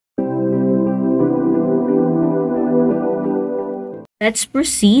Let's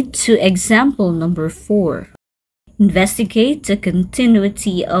proceed to example number 4. Investigate the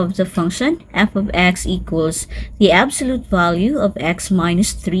continuity of the function f of x equals the absolute value of x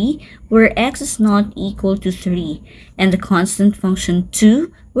minus 3 where x is not equal to 3 and the constant function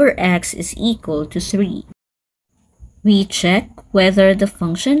 2 where x is equal to 3. We check whether the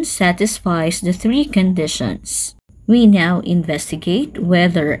function satisfies the three conditions. We now investigate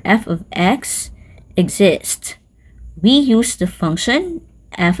whether f of x exists. We use the function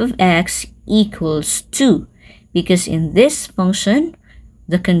f of x equals 2 because in this function,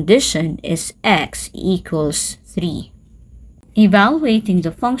 the condition is x equals 3. Evaluating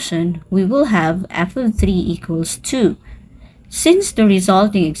the function, we will have f of 3 equals 2. Since the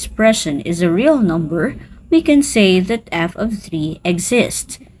resulting expression is a real number, we can say that f of 3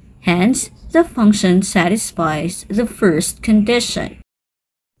 exists. Hence, the function satisfies the first condition.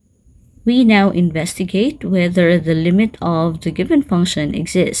 We now investigate whether the limit of the given function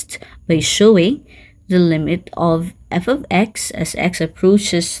exists by showing the limit of f of x as x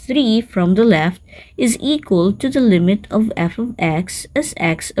approaches 3 from the left is equal to the limit of f of x as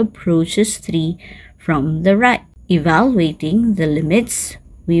x approaches 3 from the right. Evaluating the limits,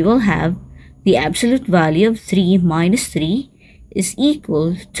 we will have the absolute value of 3 minus 3 is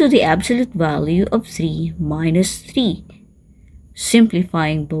equal to the absolute value of 3 minus 3.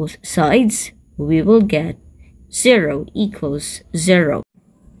 Simplifying both sides, we will get 0 equals 0.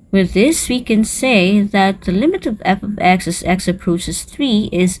 With this, we can say that the limit of f of x as x approaches 3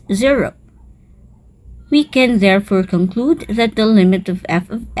 is 0. We can therefore conclude that the limit of f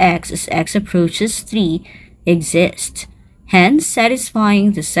of x as x approaches 3 exists, hence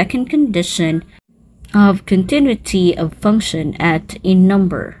satisfying the second condition of continuity of function at a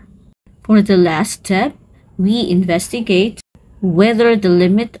number. For the last step, we investigate whether the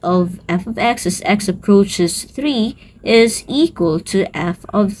limit of f of x as x approaches 3 is equal to f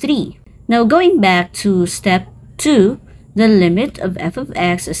of 3. Now going back to step 2, the limit of f of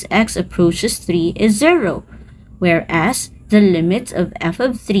x as x approaches 3 is 0, whereas the limit of f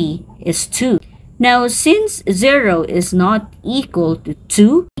of 3 is 2. Now since 0 is not equal to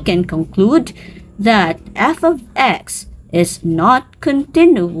 2, we can conclude that f of x is not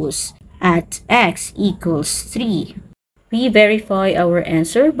continuous at x equals 3. We verify our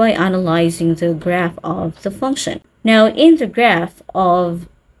answer by analyzing the graph of the function. Now, in the graph of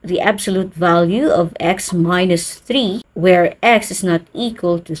the absolute value of x minus 3, where x is not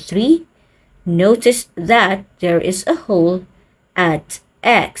equal to 3, notice that there is a hole at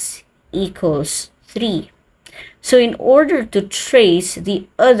x equals 3. So, in order to trace the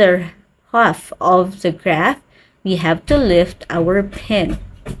other half of the graph, we have to lift our pen.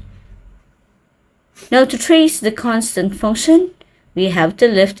 Now, to trace the constant function, we have to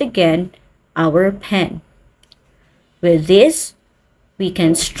lift again our pen. With this, we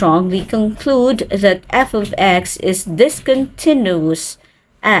can strongly conclude that f of x is discontinuous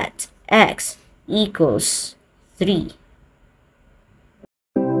at x equals 3.